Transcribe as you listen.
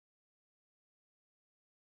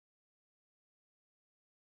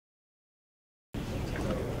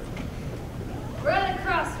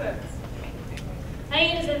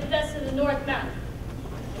the North Mountain.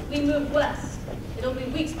 If we move west, it'll be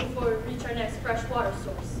weeks before we reach our next fresh water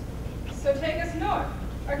source. So take us north.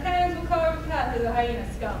 Our cannons will carve a path through the hyena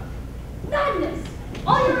scum. Madness!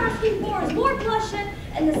 All you're asking for is more bloodshed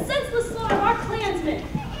and the senseless slaughter of our clansmen.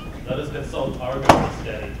 Let us consult our God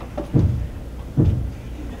instead.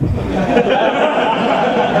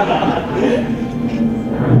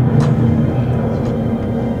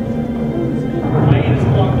 Hyenas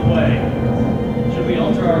block the way. Should we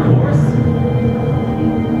alter our course?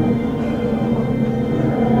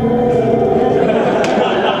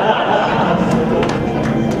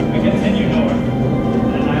 We continue north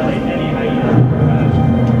and annihilate any hyena.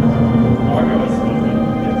 Argo is spoken.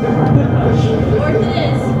 North it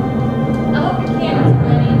is. I hope your cannons are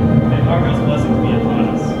ready. May Argo's blessing be upon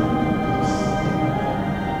us.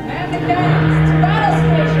 Man the cannons to battle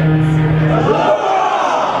stations.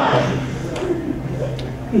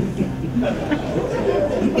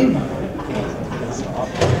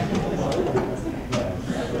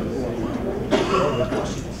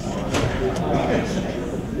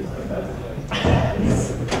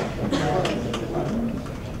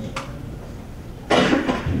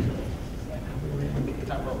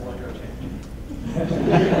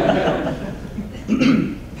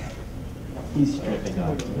 He's stripping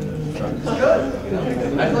off. It's good.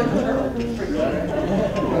 I like the turtle. It's pretty good.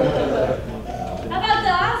 How about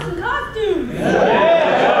the awesome costumes?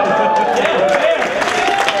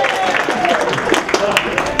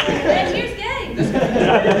 And here's Gabe.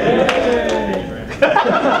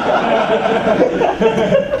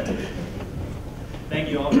 Thank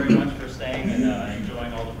you all very much for staying and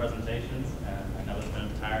enjoying all the presentations. I know it's been a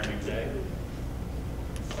tiring day.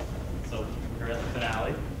 So we're at the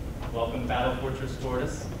finale. Welcome, Battle Fortress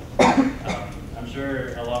Tortoise. I'm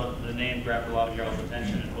sure a lot of the name grabbed a lot of y'all's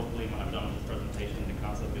attention, and hopefully when I'm done with this presentation, the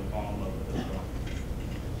concept you'll fall in love with as well.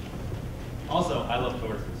 Also, I love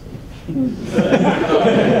tortoises. Gabe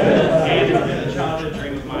has been a childhood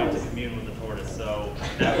dream of mine to commune with a tortoise, so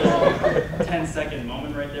that little 10-second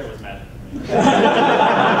moment right there was magic for me. I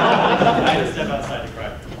had to step outside to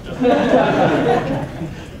cry.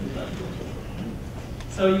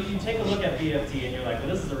 So you take a look at BFT and you're like, well,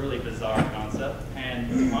 this is a really bizarre concept.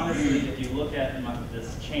 And honestly, if you look at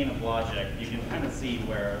this chain of logic, you can kind of see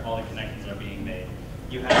where all the connections are being made.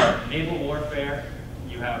 You have naval warfare,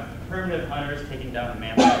 you have primitive hunters taking down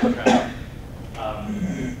mammoth trout,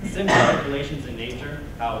 symbiotic relations in nature,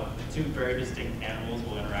 how two very distinct animals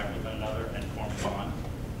will interact with one another and form a bond.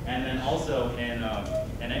 And then also in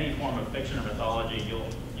any form of fiction or mythology,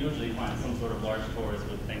 you'll usually find some sort of large tortoise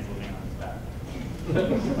with things living on his back.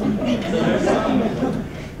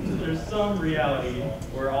 So there's some reality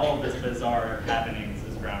where all of this bizarre happenings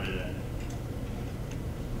is grounded in.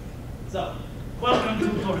 So, welcome to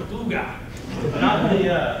Tortuga. Not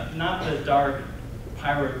the dark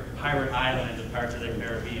pirate island of Pirates of the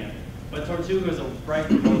Caribbean, but Tortuga is a bright,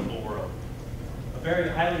 colorful world. A very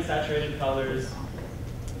highly saturated colors,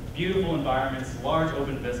 beautiful environments, large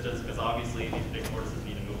open vistas, because obviously these big tortoises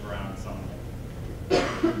need to move around somewhere.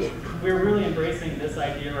 We're really embracing this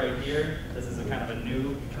idea right here. This is a kind of a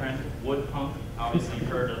new trend, wood punk. Obviously you've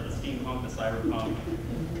heard of the steampunk, the cyberpunk.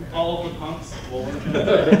 All of the punks, well, we're going to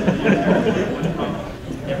wood punk.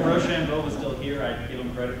 If Rochambeau was still here, I'd give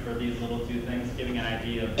him credit for these little two things, giving an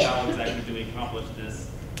idea of how exactly do we accomplish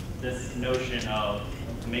this notion of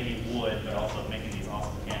making wood, but also making these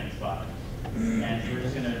awesome cannons fire. And we're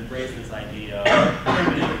just going to embrace this idea of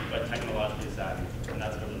primitive but technologically savvy, and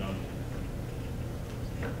that's what we're known for.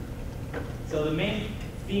 So the main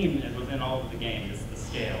theme is within all of the game is the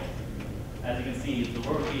scale. As you can see, the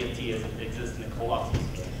world BFT exists in a colossal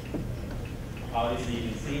scale. Obviously, you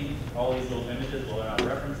can see all these little images, well, they're not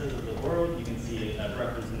references of the world. You can see a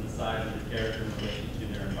reference in the size of the character in relation to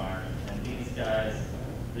their environment. And these guys,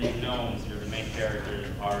 these gnomes, or the main characters,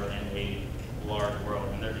 are in a large world,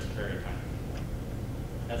 and they're just very tiny.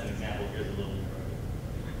 As an example, here's a little turtle.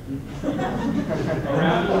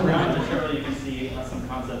 around the turtle, you can see some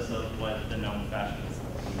concepts of what the gnome fashion is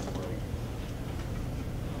in this world.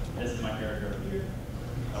 This is my character over here.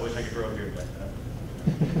 I wish I could grow a beard like that.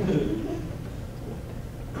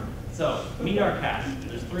 So, meet our cast.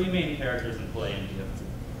 There's three main characters in play in BFT.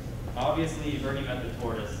 Obviously, you've already met the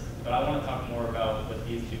tortoise, but I want to talk more about what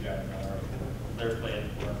these two guys are. They're playing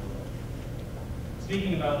for us.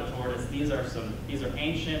 Speaking about the tortoise, these are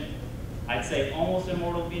ancient, I'd say almost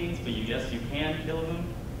immortal beings, but yes, you can kill them.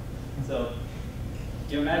 So,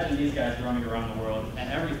 you imagine these guys roaming around the world, and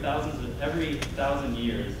every thousand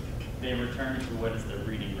years, they return to what is their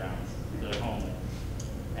breeding grounds, their homeland.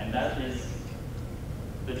 And that is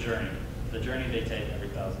the journey they take every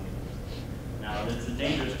 1,000 years. Now, it's a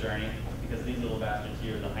dangerous journey because these little bastards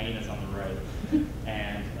here, the hyenas on the right,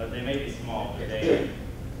 and they may be small, but they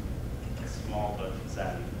small but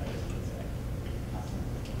savvy, I guess you would say.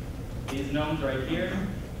 These gnomes right here,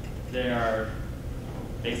 they are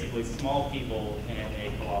basically small people in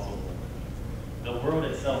a colossal world. The world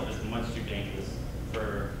itself is much too dangerous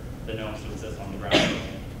for the gnomes to exist on the ground.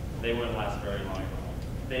 They wouldn't last very long.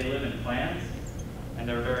 They live in clans, and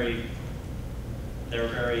they're very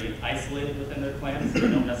isolated within their clans. They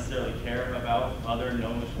don't necessarily care about other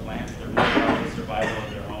gnomish clans. They're more about the survival of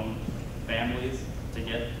their own families to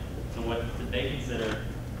get to what they consider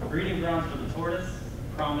a breeding ground for the tortoise,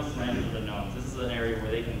 promised land for the gnomes. This is an area where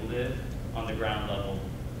they can live on the ground level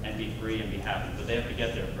and be free and be happy, but they have to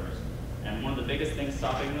get there first. And one of the biggest things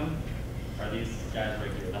stopping them are these guys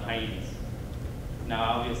right here, the hyenas. Now,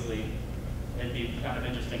 obviously, it'd be kind of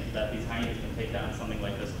interesting that these hyenas can take down something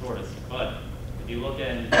like this tortoise, but if you look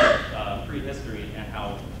in prehistory and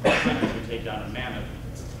how hunters would take down a mammoth,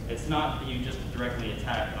 it's not that you just directly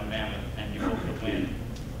attack a mammoth and you hope to win.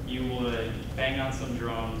 You would bang on some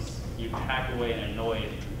drums, you hack away and annoy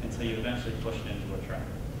it until you eventually push it into a trap,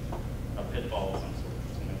 a pitfall of some sort,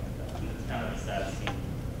 something like that. And it's kind of a sad scene.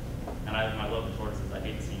 And I love the tortoises. I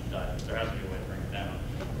hate to see them die. There has to be a way to bring it down.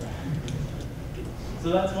 So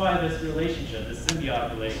that's why this relationship, this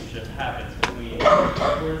symbiotic relationship, happens between the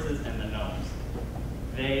tortoises and the gnomes.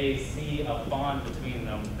 They see a bond between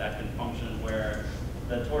them that can function where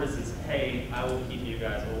the tortoise says, hey, I will keep you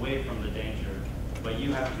guys away from the danger, but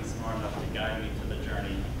you have to be smart enough to guide me to the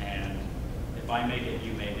journey, and if I make it,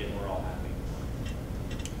 you make it, we're all happy.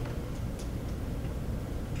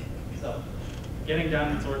 So, getting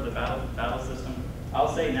down to sort of the battle system,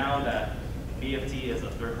 I'll say now that BFT is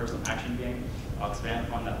a third-person action game. I'll expand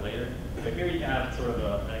upon that later. But here you can have sort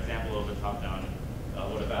of an example of a top-down,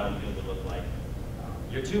 what a battlefield would look like.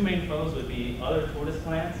 Your two main foes would be other tortoise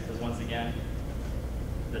clans, because once again,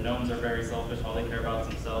 the gnomes are very selfish. All they care about is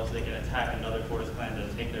themselves. They can attack another tortoise clan to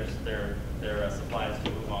take their supplies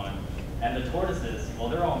to move on. And the tortoises, well,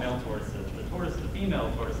 they're all male tortoises. The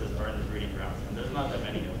female tortoises are in the breeding grounds, and there's not that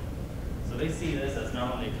many of them. So they see this as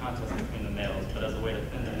not only a contest between the males, but as a way to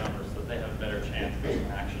thin their numbers so that they have a better chance for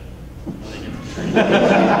some action when they get to the training.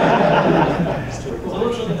 So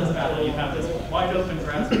let's look at this battle. You have this wide open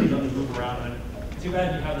grass where you don't move around. And too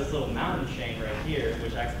bad you have this little mountain chain right here,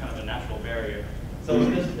 which acts kind of a natural barrier. So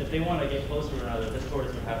if they want to get closer to another, this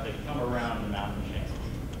tortoise would have to come around the mountain chain.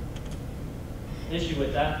 The issue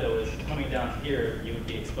with that, though, is coming down here, you would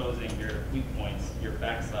be exposing your weak points, your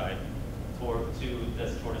backside, to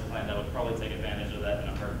this tortoise clan that would probably take advantage of that in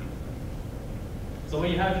a heartbeat. So what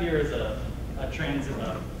you have here is a transit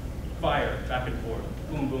of fire back and forth,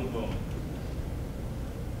 boom, boom, boom.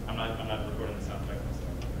 I'm not recording the sound effect.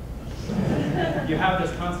 You have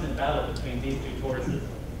this constant battle between these two tortoises,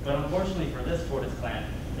 but unfortunately for this tortoise clan,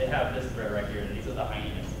 they have this threat right here, and these are the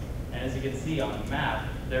hyenas. And as you can see on the map,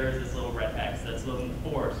 there is this little red X that's looking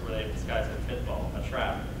for us where they've disguised a pitfall, a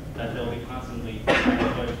trap, that they'll be constantly trying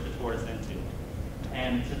to push the tortoise into.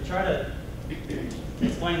 And to try to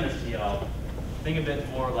explain this to y'all, think of it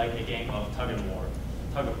more like a game of tug of war.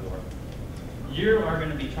 You are going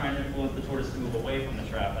to be trying to influence the tortoise to move away from the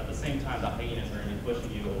trap. At the same time, the hyenas are going to be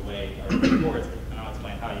pushing you away or towards it. And I'll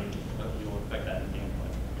explain how you will affect that in gameplay.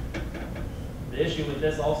 The issue with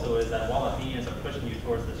this also is that while the hyenas are pushing you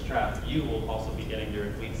towards this trap, you will also be getting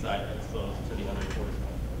your weak side exposed to the other tortoise.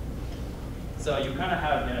 So you kind of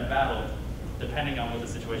have in a battle, depending on what the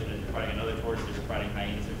situation is, you're fighting another tortoise, you're fighting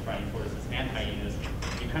hyenas, you're fighting tortoises and hyenas,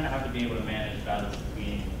 you kind of have to be able to manage battles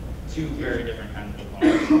between two very different kinds of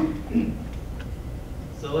opponents.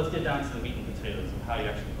 So let's get down to the meat and potatoes of how you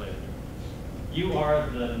actually play it. You are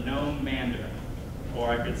the gnome mander,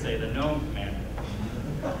 or I could say the gnome commander.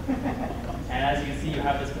 And as you can see, you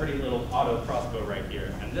have this pretty little auto crossbow right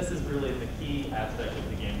here. And this is really the key aspect of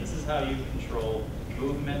the game. This is how you control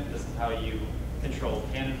movement, this is how you control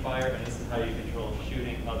cannon fire, and this is how you control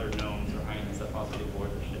shooting other gnomes or hyenas that possibly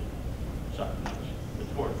board the ship. The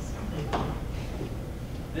tortoise.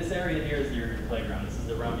 This area here is your playground. This is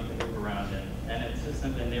the realm you can move around in. And it's just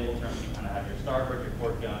simply in naval terms, you kind of have your starboard, your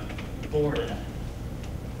port gun, forward and aft.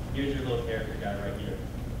 Here's your little character guy right here.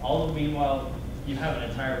 Meanwhile, you have an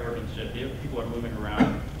entire working ship. People are moving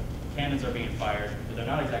around, cannons are being fired, but they're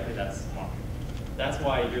not exactly that smart. That's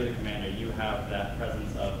why you're the commander. You have that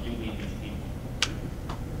presence of you lead these people.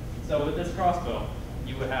 So with this crossbow,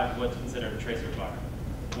 you would have what's considered a tracer fire,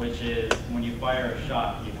 which is when you fire a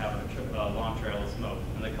shot, you have a long trail of smoke.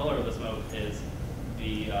 And the color of the smoke is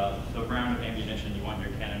the round of ammunition you want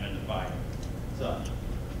your cannonman to fire. So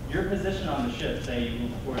your position on the ship, say you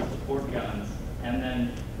move towards the port guns, and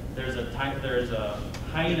then there's a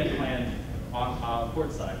hyena clan on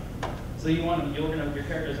port side. So your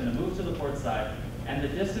character's going to move to the port side, and the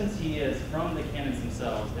distance he is from the cannons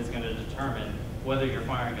themselves is going to determine whether you're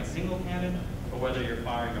firing a single cannon or whether you're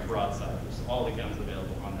firing a broadside, which is all the guns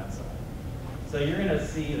available on that side. So you're going to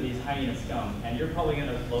see these hyena scum, and you're probably going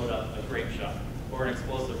to load up a grape shot or an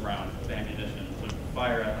explosive round of ammunition to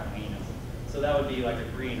fire at the hyenas. So that would be like a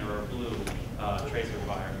green or a blue tracer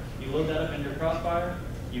fire. You load that up in your crossfire,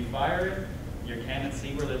 you fire it, your cannons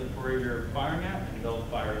see where you're firing at, and they'll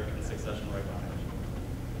fire it in succession right behind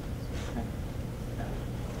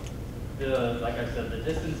you. Like I said, the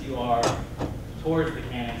distance you are towards the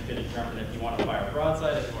cannons could determine if you want to fire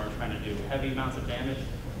broadside, if you are trying to do heavy amounts of damage,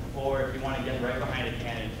 or if you want to get right behind a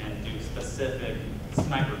cannon and do specific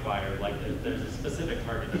sniper fire, like there's a specific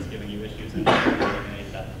target that's giving you issues and you can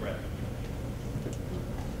eliminate that threat.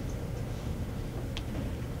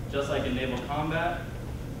 Just like in naval combat,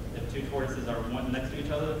 if two tortoises are one next to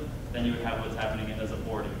each other, then you would have what's happening as a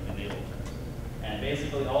boarding in naval terms. And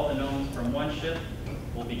basically all the gnomes from one ship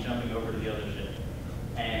will be jumping over to the other ship.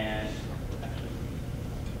 And,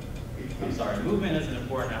 I'm sorry, movement is an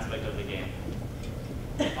important aspect of the game.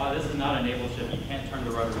 This is not a naval ship. You can't turn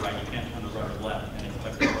the rudder right, you can't turn the rudder left and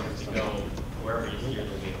expect the rudder to go wherever you steer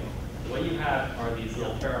the wheel. What you have are these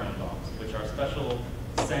little pheromone bombs, which are special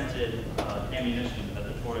scented ammunition that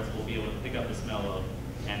the tortoise will be able to pick up the smell of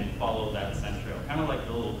and follow that scent trail. Kind of like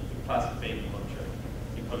the little plastic bait club trick.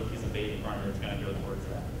 You put a piece of bait in front of it, it's going to go towards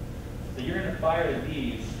that. So you're going to fire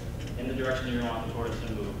these in the direction you're going to want the tortoise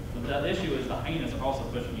to move. But the issue is the hyenas are also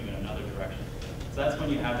pushing you in another direction. So that's when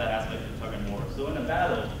you have that aspect of tug and war. So in a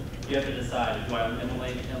battle, you have to decide, do I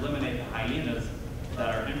eliminate the hyenas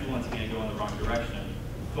that are influencing me to go in the wrong direction?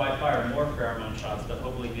 Do I fire more pheromone shots that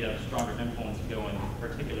hopefully be a stronger influence to go in a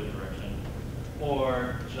particular direction?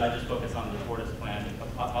 Or should I just focus on the tortoise plan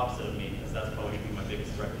opposite of me, because that's probably going to be my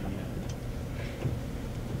biggest threat in the end?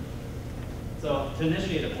 So to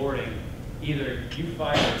initiate a boarding, either you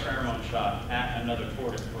fire a pheromone shot at another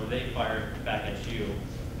tortoise, or they fire back at you.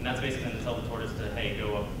 And that's basically going to tell the tortoise to, hey,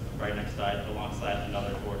 go up right next side, alongside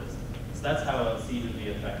another tortoise. So that's how a siege would be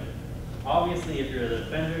effective. Obviously, if you're a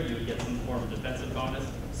defender, you would get some form of defensive bonus.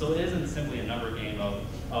 So it isn't simply a number game of,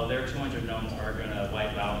 oh, their 200 gnomes are going to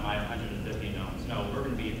wipe out my 150 gnomes. No, we're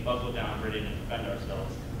going to be buckled down, ready to defend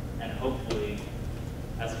ourselves. And hopefully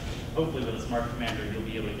with a smart commander, you'll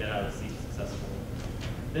be able to get out of the siege successfully.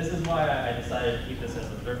 This is why I decided to keep this as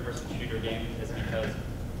a third-person shooter game, is because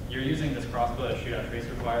you're using this crossbow to shoot out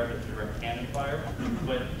tracer fire to direct cannon fire,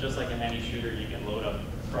 but just like in any shooter, you can load up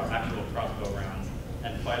actual crossbow rounds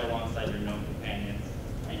and fight alongside your gnome companions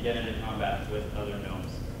and get into combat with other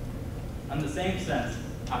gnomes. In the same sense,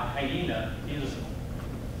 a hyena, these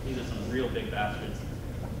are some real big bastards.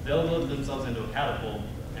 They'll load themselves into a catapult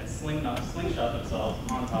and slingshot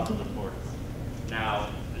themselves on top of the tortoise. Now,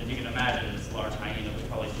 as you can imagine, this large hyena with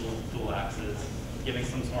probably dual axes, giving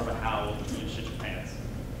some sort of a howl, you shit your pants.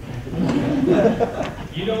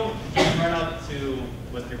 You don't just run up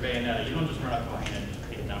with your bayonet, you don't just run up to a hyena and just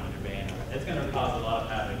take it down with your bayonet. It's going to cause a lot of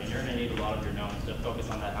havoc, and you're going to need a lot of your gnomes to focus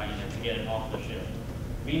on that hyena to get it off the ship.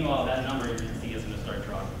 Meanwhile, that number you can see is going to start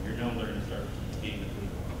dropping. Your gnomes are going to start being depleted.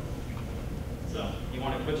 So you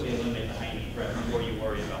want to quickly eliminate the hyena threat before you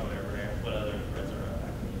worry about what other threats are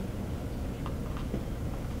active.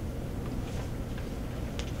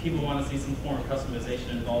 People want to see some form of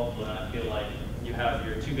customization involved, but I feel like you have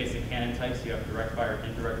your two basic cannon types. You have direct fire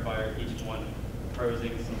and indirect fire, each one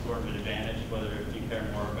posing some sort of an advantage, whether you care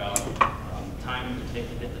more about time to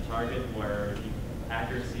hit the target, where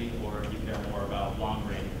accuracy, or you care more about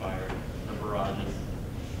long-range fire or barrages.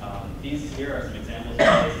 These here are some examples of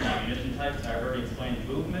basic ammunition types. I've already explained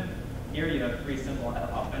movement. Here you have three simple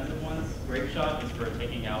offensive ones. Grape shot is for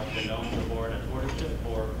taking out the gnomes aboard a tortoise ship,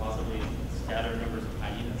 or possibly scattered numbers of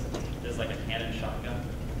hyenas, just like a cannon shotgun.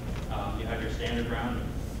 You have your standard round,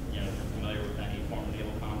 if you're familiar with any form of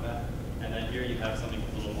naval combat. And then here you have something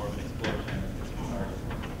with a little more of an explosion.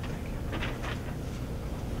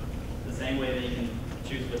 The same way that you can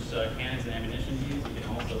choose which cannons and ammunition to use, you can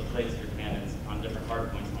also place your cannons on different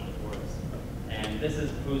hard points on the tortoise. And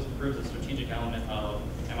this proves a strategic element of,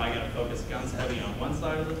 am I going to focus guns heavy on one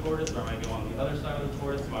side of the tortoise, or am I going to go on the other side of the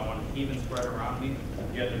tortoise? Do I want an even spread around me?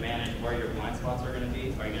 You have to manage where your blind spots are going to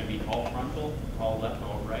be. Are you going to be all frontal, all left,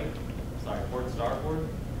 all right? Sorry, port, starboard?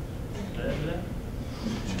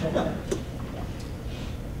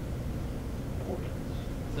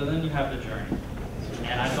 So then you have the journey.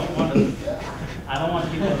 And I don't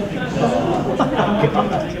want people to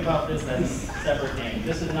think about this as a separate game.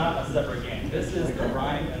 This is not a separate game. This is the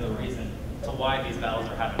rhyme and the reason to why these battles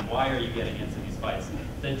are happening. Why are you getting into these fights?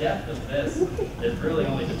 The depth of this is really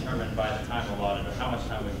only determined by the time allotted or how much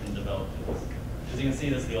time we can develop this. As you can see,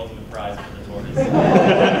 this is the ultimate prize for the Tortoise.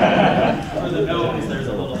 For the gnomes, there's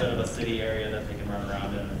a little bit of a city area that they can run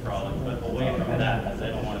around in and frolic, but away from that, because they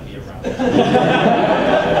don't want to be around that.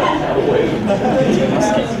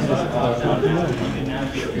 You can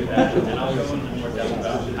navigate through that, and I'll go into more depth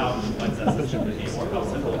about how complex that system could be, or how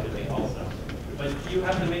simple it could be also. But you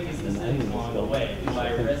have to make these decisions along the way. Do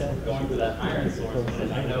I risk going for that iron source,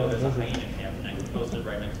 and I know there's a hyena camp posted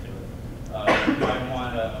right next to it? Do I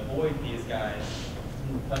want to avoid these guys,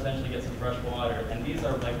 potentially get some fresh water? And these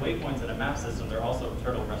are like waypoints in a map system. They're also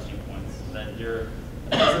turtle rescue points. That this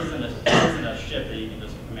isn't a ship that you can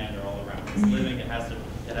just commander all around. It's living. It has to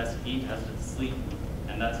eat, has to sleep,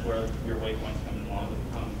 and that's where your waypoints come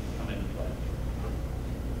into play.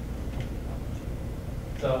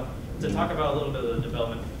 So to talk about a little bit of the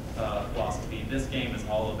development philosophy, this game is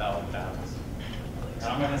all about battles.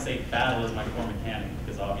 I'm not going to say battle is my core mechanic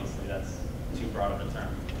because obviously that's too broad of a term.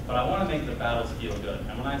 But I want to make the battles feel good.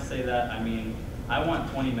 And when I say that, I mean I want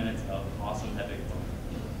 20 minutes of awesome epic fun.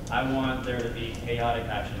 I want there to be chaotic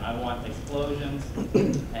action. I want explosions,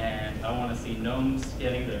 and I want to see gnomes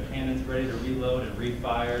getting their cannons ready to reload and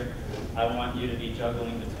refire. I want you to be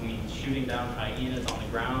juggling between shooting down hyenas on the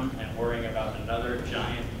ground and worrying about another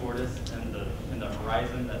giant tortoise in the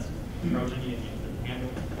horizon that's approaching you and you can handle.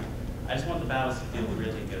 I just want the battles to feel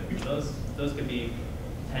really good. Those could be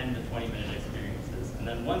 10 to 20 minute experiences. And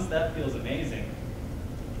then once that feels amazing,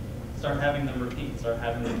 start having them repeat, start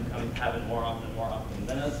having them happen more often and more often.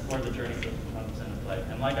 Then that's where the journey system comes into play.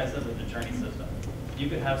 And like I said with the journey system, you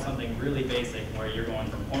could have something really basic where you're going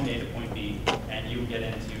from point A to point B and you get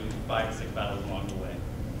into 5 to 6 battles along the way.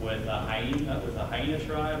 With a hyena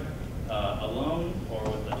tribe alone, or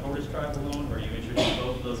with the tortoise tribe alone, or you introduce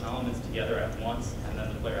both of those elements together at once, and then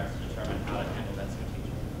the player has to determine how to handle that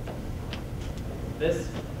strategy. This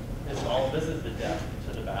is the depth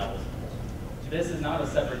to the battles. This is not a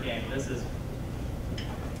separate game. This is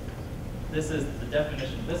the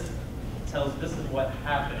definition. This is what's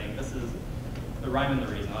happening. This is the rhyme and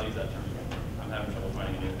the reason. I'll use that term again. I'm having trouble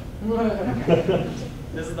finding a new one.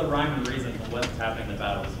 This is the rhyme and reason for what's happening in the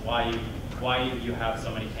battles. Why you have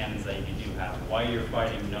so many cannons that you do have. Why you're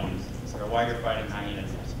fighting gnomes, or why you're fighting hyenas.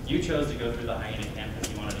 You chose to go through the hyena camp because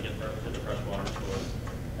you wanted to get to the freshwater source,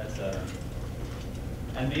 etc.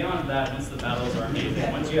 And beyond that, once the battles are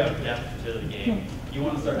amazing, once you have depth to the game, you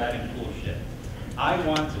want to start adding cool shit. I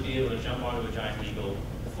want to be able to jump onto a giant eagle,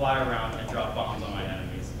 fly around, and drop bombs on my enemies.